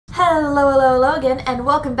Hello again, and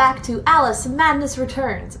welcome back to Alice Madness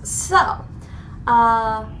Returns. So,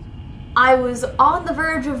 I was on the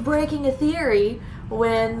verge of breaking a theory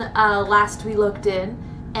when last we looked in,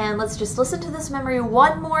 and let's just listen to this memory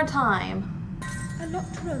one more time. A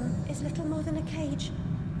locked room is little more than a cage,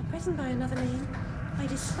 a prison by another name. I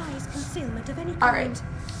despise concealment of any kind. Alright,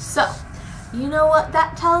 so, you know what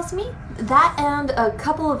that tells me? That and a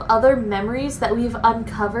couple of other memories that we've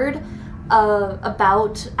uncovered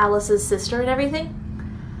about Alice's sister and everything.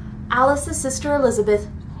 Alice's sister Elizabeth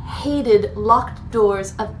hated locked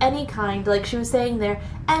doors of any kind, like she was saying there,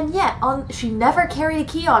 and yet she never carried a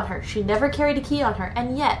key on her. She never carried a key on her,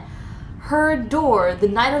 and yet her door, the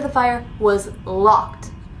night of the fire, was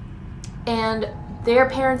locked. And their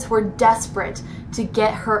parents were desperate to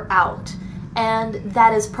get her out, and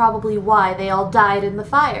that is probably why they all died in the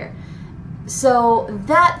fire. So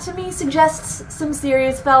that, to me, suggests some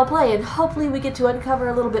serious foul play, and hopefully we get to uncover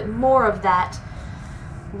a little bit more of that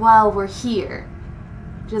while we're here.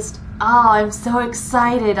 I'm so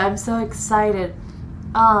excited. I'm so excited.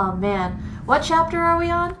 Oh, man. What chapter are we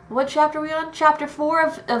on? What chapter are we on? Chapter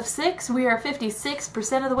 4 of 6? We are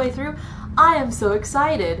 56% of the way through. I am so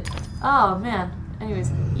excited. Oh, man.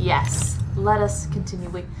 Anyways, yes. Let us continue.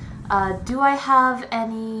 Wait. Do I have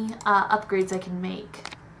any upgrades I can make?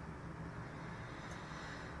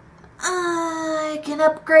 I can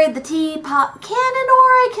upgrade the teapot cannon, or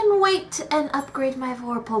I can wait and upgrade my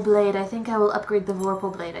Vorpal blade. I think I will upgrade the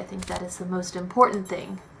Vorpal blade. I think that is the most important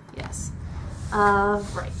thing. Yes.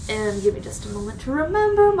 Right. And give me just a moment to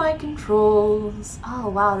remember my controls. Oh,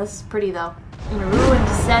 wow, this is pretty, though. In a ruined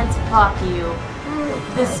sense, fuck you.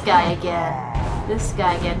 This guy again. This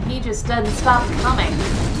guy again. He just doesn't stop coming.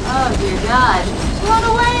 Oh, dear God. Run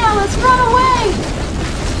away, Alice! Run away!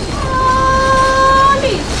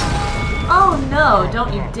 Oh no,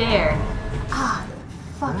 don't you dare. Ah,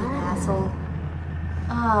 fucking asshole.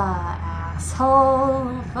 Ah,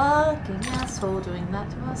 asshole. Fucking asshole doing that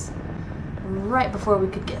to us. Right before we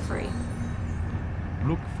could get free.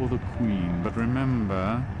 Look for the Queen, but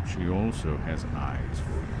remember, she also has eyes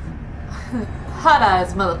for you. Hot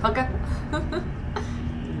eyes, motherfucker.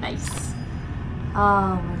 Nice.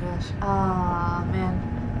 Oh my gosh. Oh man.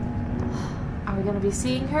 Are we gonna be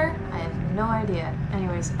seeing her? I have no idea.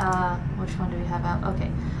 Anyways, which one do we have out? Okay.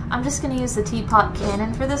 I'm just gonna use the teapot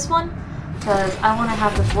cannon for this one, because I want to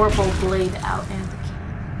have the Vorpal blade out and the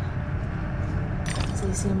cannon.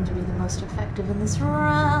 They seem to be the most effective in this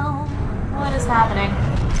realm. What is happening?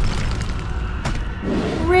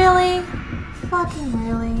 Really? Fucking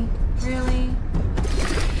really? Really?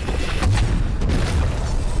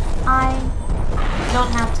 I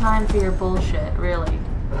don't have time for your bullshit, really.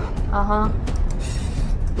 Uh-huh.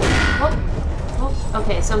 Whoop. Whoop.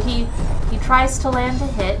 Okay, so he tries to land a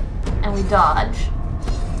hit, and we dodge.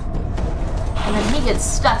 And then he gets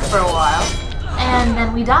stuck for a while, and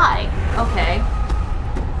then we die. Okay.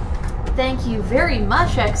 Thank you very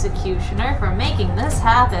much, Executioner, for making this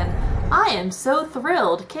happen. I am so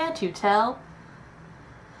thrilled, can't you tell?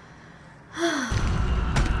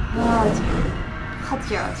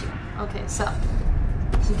 Okay, so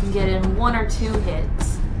we can get in 1 or 2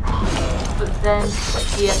 hits. But then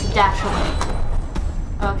you have to dash away.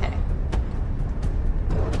 Okay.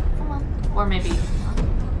 Come on. Or maybe.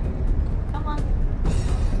 Come on.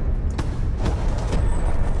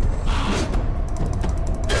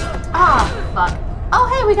 Ah, fuck. Oh,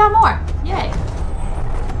 hey, we got more. Yay.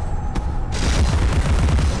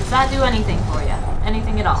 Does that do anything for you?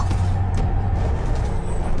 Anything at all?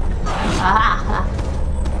 Aha.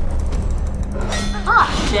 Ah,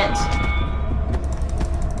 shit.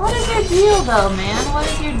 What is your deal, though, man? What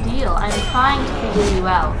is your deal? I'm trying to figure you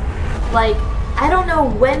out. Like, I don't know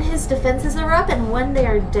when his defenses are up and when they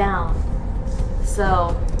are down.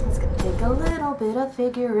 So, it's gonna take a little bit of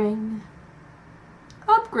figuring.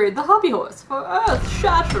 Upgrade the hobby horse for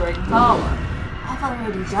earth-shattering power. I've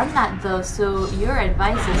already done that, though, so your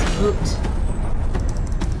advice is moot.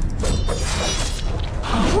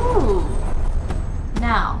 Ooh.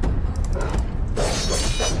 Now,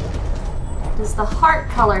 does the heart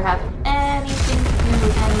color have anything to do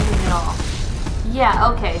with anything at all?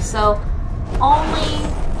 Yeah, okay, so only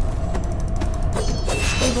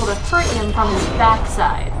able to hurt him from his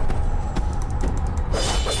backside.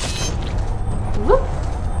 Whoop!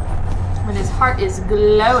 When his heart is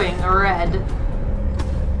glowing red.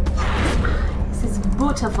 This is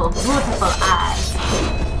beautiful, beautiful eyes.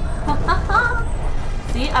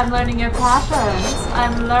 See, I'm learning your patterns.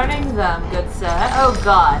 I'm learning them, good sir. Oh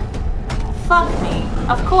god. Fuck me.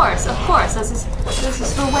 Of course. This is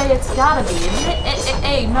the way it's gotta be, isn't it?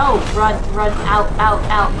 Hey, no. Run, out.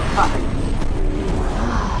 Fuck.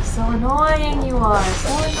 So annoying you are. So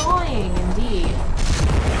annoying, indeed.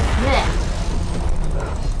 Yeah.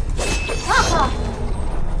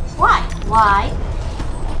 Why? Why?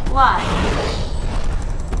 Why?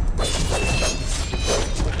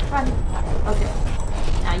 Run. Okay.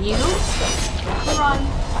 Now you. Run.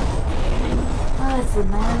 Oh, it's the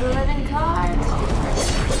man of the living card.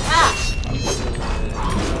 Ah!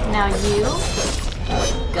 Now you.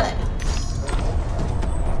 Good.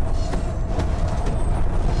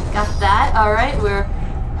 Got that. Alright, we're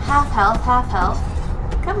half health, half health.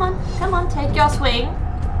 Come on, take your swing.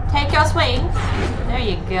 Take your swing. There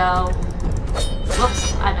you go.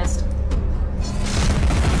 Whoops, I missed.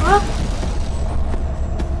 Whoop.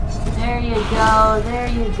 There you go, there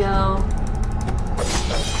you go.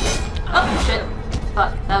 Oh, shit.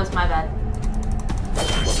 Fuck, that was my bad.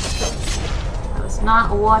 I was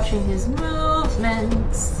not watching his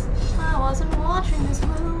movements. I wasn't watching his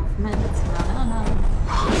movements. No.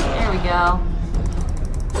 There we go.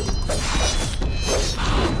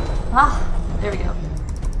 Ah, there we go.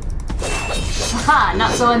 Haha,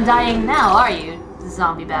 not so undying now, are you,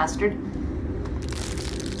 zombie bastard?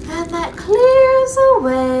 And that clears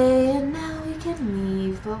away, and now we can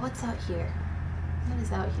leave. But what's out here? What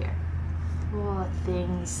is out here? Oh,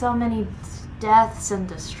 things. So many deaths and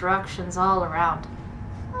destructions all around.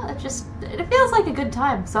 Oh, it feels like a good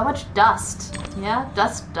time. So much dust. Yeah,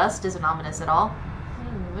 dust isn't ominous at all.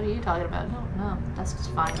 What are you talking about? No, dust is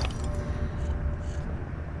fine.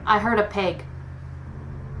 I heard a pig.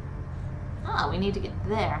 Oh, we need to get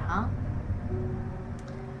there, huh?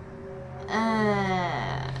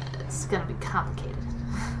 It's gonna be complicated.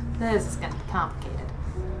 This is gonna be complicated.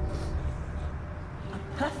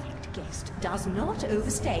 A perfect guest does not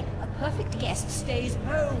overstay. A perfect guest stays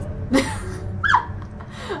home.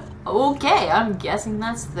 Okay, I'm guessing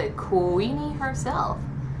that's the Queenie herself.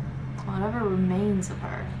 Whatever remains of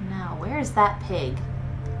her. Now, where's that pig?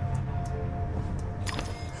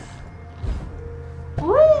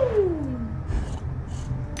 Woo!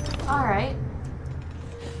 Alright.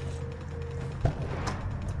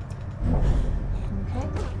 Okay.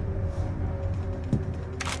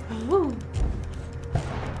 Woo!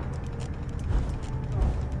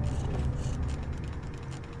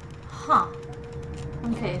 Huh.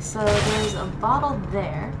 Okay, so there's a bottle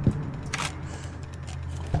there.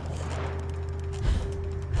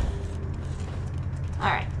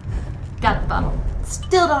 Alright. Got the bottle.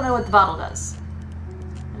 Still don't know what the bottle does.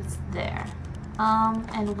 It's there.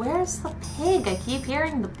 And where's the pig? I keep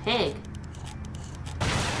hearing the pig.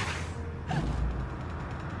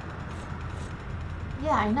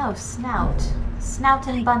 Yeah, I know. Snout. Snout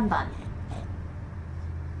and Bun Bun.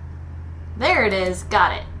 There it is.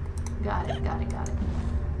 Got it. Got it. There we go.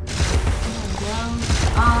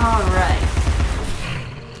 Alright.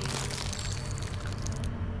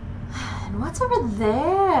 And what's over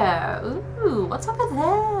there? Ooh, what's over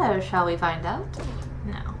there? Shall we find out?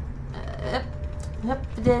 No. Hope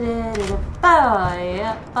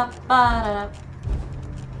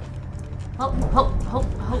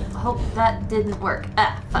that didn't work.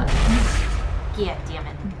 Ah, fuck. Yeah, damn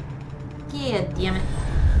it.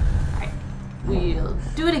 Alright. We'll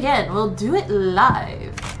do it again. We'll do it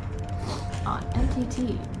live on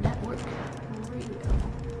MTT Network Radio.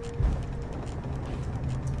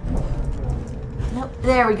 Nope.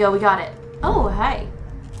 There we go. We got it. Oh, hi.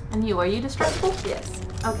 And you, are you destructible? Yes.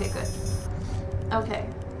 Okay, good. Okay,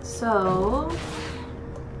 so...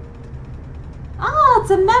 Ah,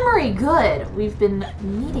 it's a memory! Good! We've been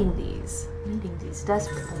needing these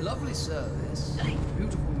desperately. Lovely service,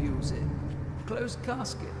 beautiful music, closed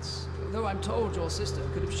caskets. Though I'm told your sister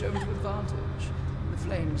could have shown to advantage. The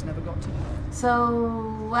flames never got to her.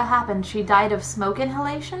 So, what happened? She died of smoke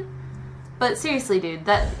inhalation? But seriously, dude,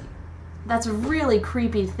 that's a really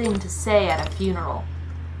creepy thing to say at a funeral.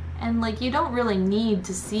 And, like, you don't really need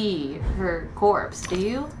to see her corpse, do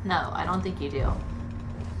you? No, I don't think you do.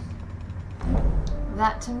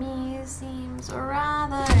 That, to me, seems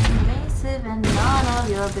rather invasive and none of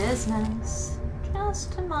your business.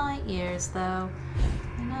 Just to my ears, though.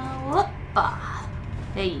 No, whoopah.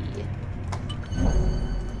 Hey.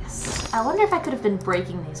 Yes. I wonder if I could have been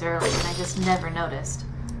breaking these early and I just never noticed.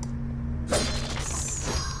 This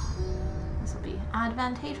will be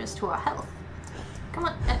advantageous to our health. Come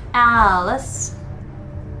on, Alice.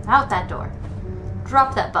 Out that door.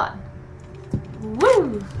 Drop that button.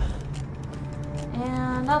 Woo!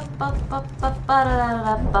 And up.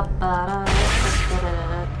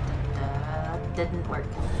 Didn't work.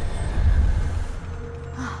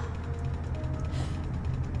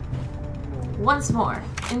 Once more.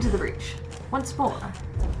 Into the breach. Once more.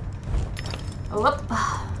 Oh, up.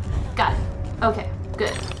 Got it. Okay,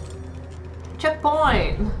 good.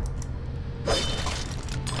 Checkpoint!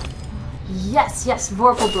 Yes, yes,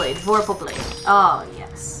 Vorpal Blade, Vorpal Blade. Oh,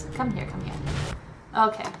 yes. Come here, come here.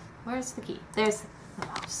 Okay, where's the key? There's the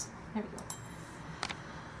mouse. There we go.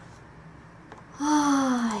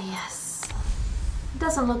 Ah, yes.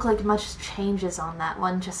 Doesn't look like much changes on that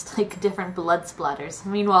one, just like different blood splatters.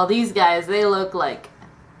 Meanwhile, these guys, they look like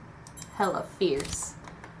hella fierce.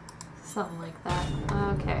 Something like that.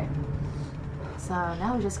 Okay. So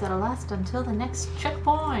now we just gotta last until the next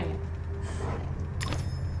checkpoint.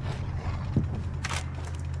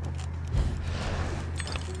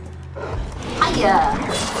 Hiya!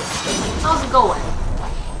 How's it going?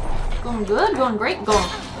 Going good? Going great? Going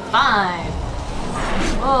fine.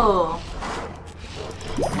 Whoa.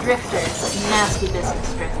 Drifters. Nasty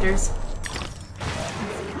business, drifters.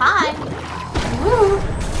 Hi! Woo!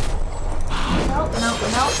 Nope, nope,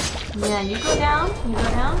 nope. Yeah, you go down. You go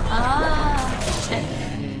down. Ah, shit.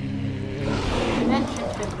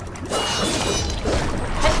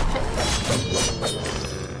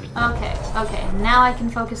 Okay, okay. Now I can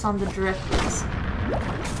focus on the drifters.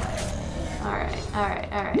 Alright,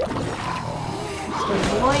 alright, alright. Just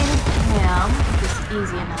avoid him, which is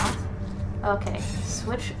easy enough. Okay,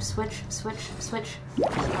 switch, switch, switch, switch.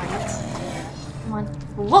 Targets. Come on.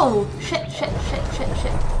 Whoa! Shit, shit, shit, shit,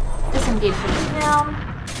 shit. Disengage from him.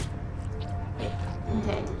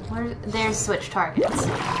 Okay, there's switch targets.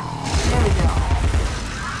 There we go.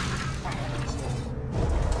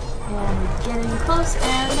 And getting close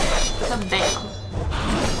and kabam.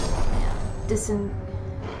 Yeah,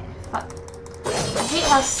 fuck. I hate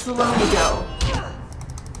how slow we go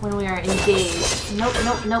when we are engaged. Nope,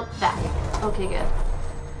 nope, nope, back. Okay, good.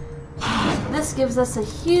 This gives us a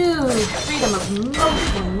huge freedom of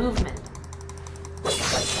motion and movement.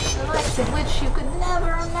 The likes of which you could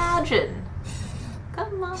never imagine.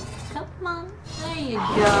 Come on, come on. There you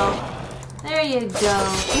go. There you go.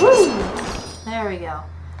 Woo! There we go.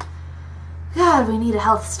 God, we need a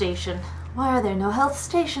health station. Why are there no health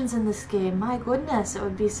stations in this game? My goodness, it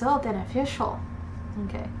would be so beneficial.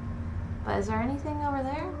 Okay. But is there anything over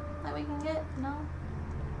there that we can get? No?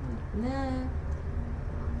 Nah.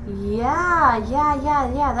 Yeah.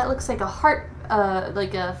 That looks like a heart,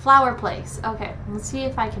 like a flower place. Okay, let's see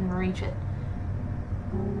if I can reach it.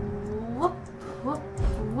 Whoop, whoop,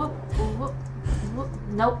 whoop, whoop, whoop.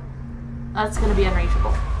 Nope. That's gonna be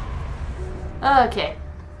unreachable. Okay.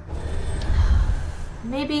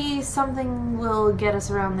 Maybe something will get us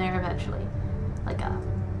around there eventually. Like a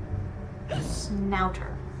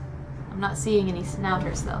snouter. I'm not seeing any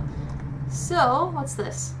snouters though. So, what's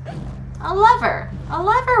this? A lever! A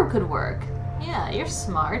lever could work. Yeah, you're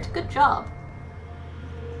smart. Good job.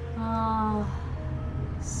 How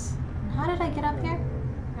did I get up here?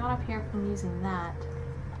 I got up here from using that.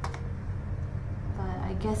 But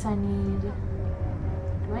I guess I need...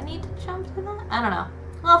 Do I need to jump to that? I don't know.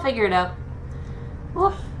 I'll figure it out.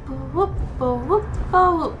 Whoop, whoop, whoop,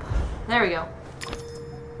 whoop. There we go.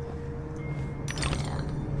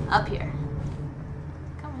 And up here.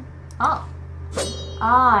 Come on. Oh.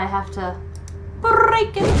 Ah, I have to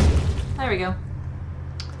break it. There we go.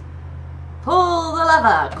 Pull the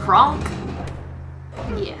lever, Kronk.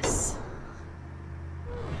 Yes.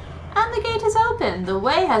 And the gate is open. The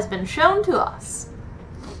way has been shown to us.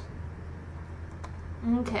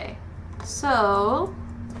 Okay. So...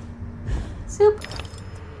 Soup.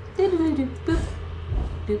 Doop.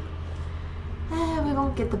 Doop. We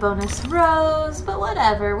won't get the bonus rose, but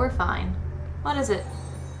whatever, we're fine. What is it?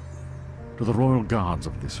 To the royal guards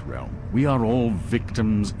of this realm, we are all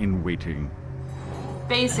victims in waiting.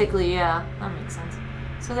 Basically, yeah, that makes sense.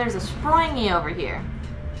 So there's a springy over here.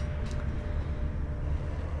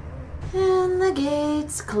 And the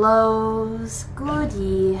gates close.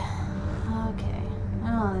 Goody. Okay.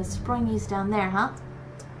 Oh, the springy's down there, huh?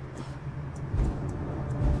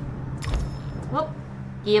 Whoop.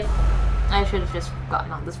 Yep. I should have just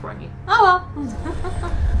gotten on the springy. Oh well.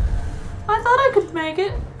 I thought I could make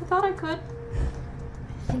it. I thought I could.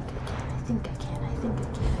 I think I can. I think I can. I think I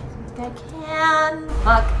can. I think I can.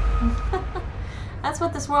 Fuck. That's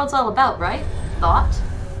what this world's all about, right? Thought.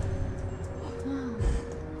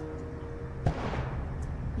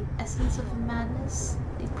 The essence of madness.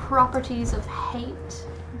 The properties of hate.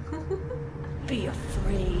 Be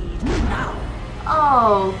afraid now.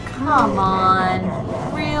 Oh, come on.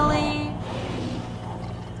 Really?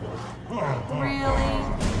 Really?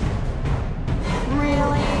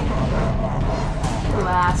 Really? You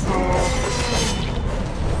asshole.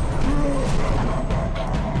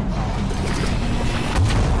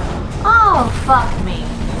 Oh, fuck me.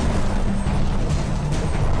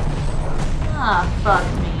 Ah, fuck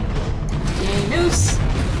me. Yay, noose.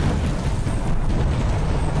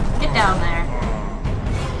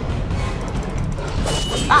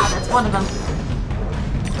 least one of them.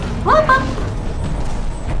 Whoop up!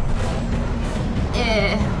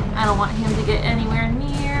 I don't want him to get anywhere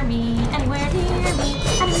near me. Anywhere near me.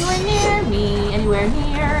 Anywhere near me. Anywhere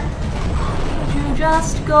near. You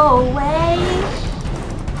just go away.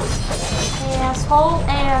 Asshole,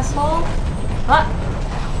 asshole. What?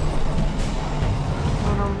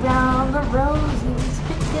 Going around the rosies,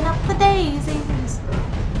 picking up the daisies.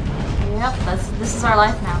 Yep, this is our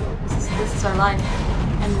life now. This is our life.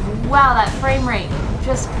 And wow, that frame rate.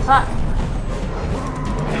 Just fuck.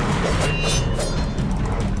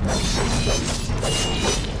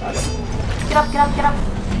 Get up, get up, get up.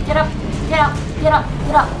 Get up, get up, get up,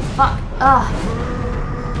 get up. Fuck. Ugh.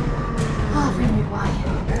 Oh, frame rate, why?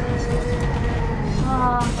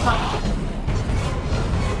 Oh, fuck.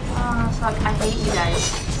 Oh, fuck. I hate you guys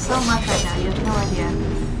so much right now. You have no idea.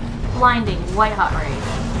 Blinding, white hot rage.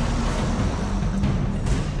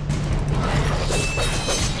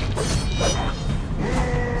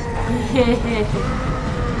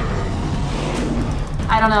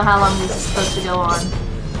 I don't know how long this is supposed to go on.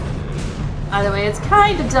 Either way, it's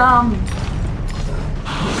kind of dumb.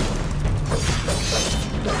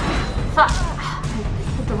 Fuck. I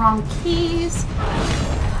hit the wrong keys.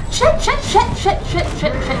 Shit, shit, shit, shit, shit,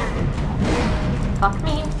 shit, shit. Fuck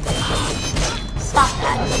me. Stop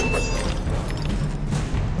that.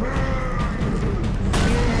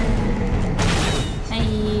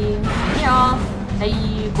 Hey, yeah. Hey,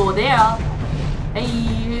 go there.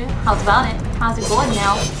 Hey, how's about it? How's it going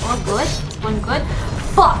now? Oh, good. It's going good.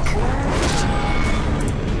 Fuck!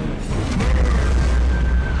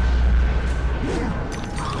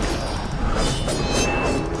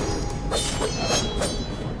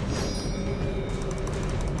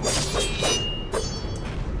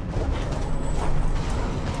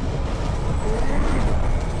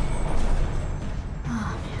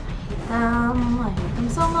 I hate them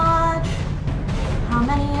so much. How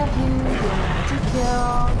many of you do I have to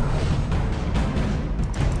kill?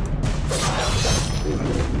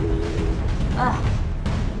 Ugh.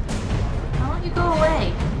 Why don't you go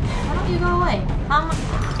away? Why don't you go away?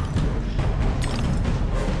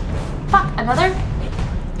 Fuck, another?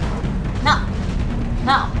 No.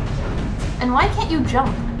 No. And why can't you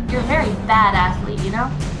jump? You're a very bad athlete, you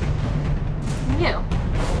know? You.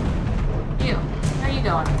 Where are you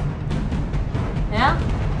going? Yeah?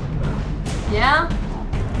 Yeah?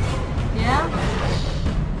 Yeah?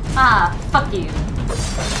 Ah, fuck you.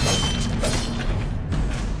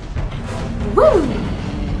 Woo!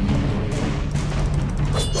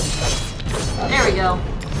 There we go.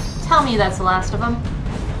 Tell me that's the last of them.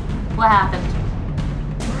 What happened?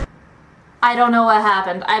 I don't know what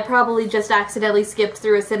happened. I probably just accidentally skipped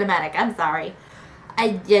through a cinematic. I'm sorry. I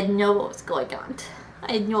didn't know what was going on.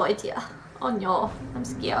 I had no idea. Oh no, I'm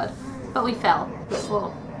scared. But we fell.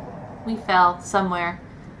 Whoa. We fell somewhere.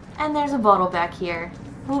 And there's a bottle back here.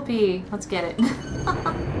 Whoopee. Let's get it.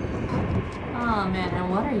 Oh man,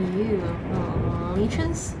 and what are you?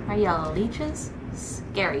 Leeches? Are you leeches?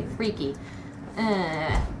 Scary. Freaky.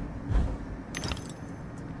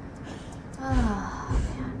 Oh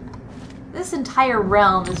man. This entire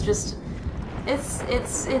realm is just...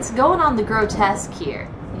 It's going on the grotesque here.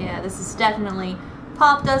 Yeah, this has definitely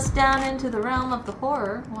popped us down into the realm of the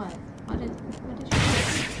horror. What? What did you do?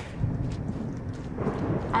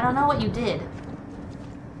 I don't know what you did.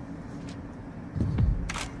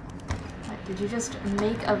 What, did you just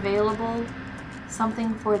make available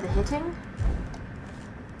something for the hitting?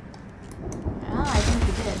 Oh, I think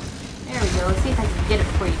you did. There we go. Let's see if I can get it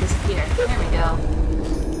before you disappear. There we go.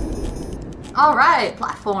 Alright,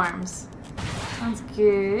 platforms. Sounds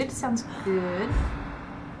good. Sounds good.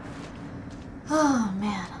 Oh,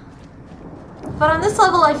 man. But on this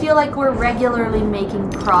level, I feel like we're regularly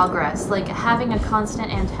making progress. Like, having a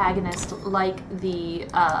constant antagonist like the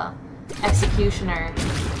Executioner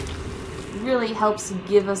really helps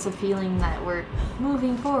give us a feeling that we're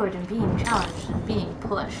moving forward and being challenged and being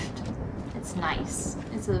pushed. It's nice.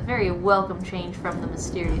 It's a very welcome change from the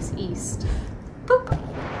mysterious East. Boop!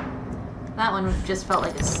 That one just felt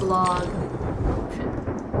like a slog. Shit.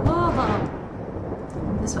 Whoa!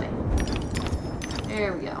 This way.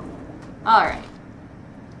 There we go. Alright.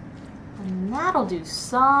 And that'll do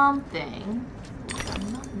something.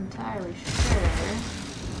 I'm not entirely sure.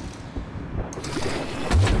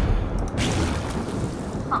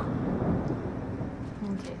 Huh.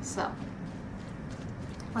 Okay, so.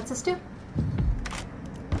 What's this do?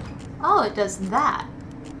 Oh, it does that.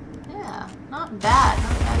 Yeah, not bad.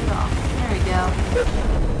 Not bad at all. There we go.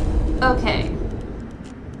 Okay.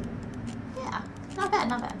 Yeah, not bad,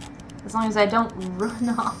 not bad. As long as I don't run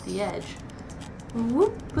off the edge.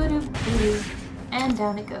 Whoop-a-doop-a-doo. And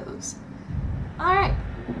down it goes. Alright,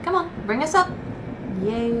 come on, bring us up.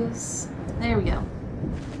 Yes. There we go.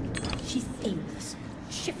 She's aimless,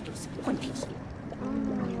 shiftless, pointless.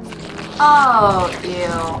 Oh,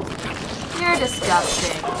 ew. You're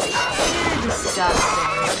disgusting. You're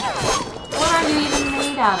disgusting. What are you even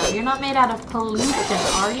made out of? You're not made out of pollution,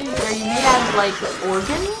 are you? Are you made out of, like,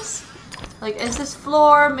 organs? Like, is this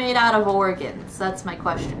floor made out of organs? That's my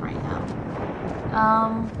question right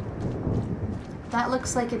now. That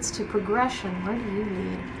looks like it's to progression. Where do you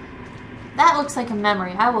lead? That looks like a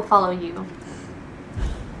memory. I will follow you.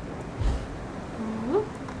 Ooh.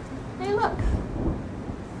 Hey, look.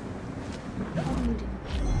 What do you do?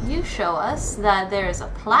 You show us that there is a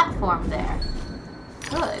platform there.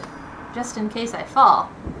 Good. Just in case I fall.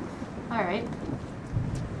 Alright.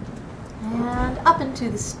 And up into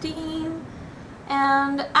the steam.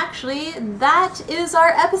 And actually, that is our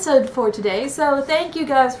episode for today. So thank you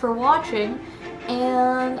guys for watching.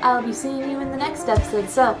 And I'll be seeing you in the next episode.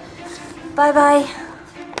 So, bye-bye.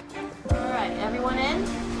 Alright, everyone in?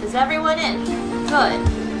 Is everyone in? Good.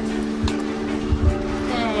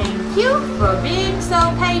 Thank you for being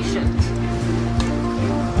so patient.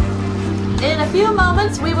 In a few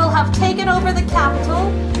moments, we will have taken over the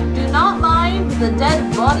capital. Do not mind the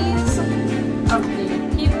dead bodies of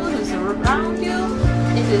the people who surround you.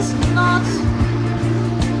 It is not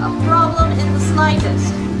a problem in the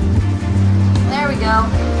slightest. There we go.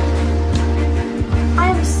 I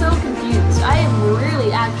am so confused. I am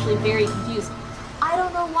really actually very confused. I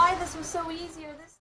don't know why this was so easy or this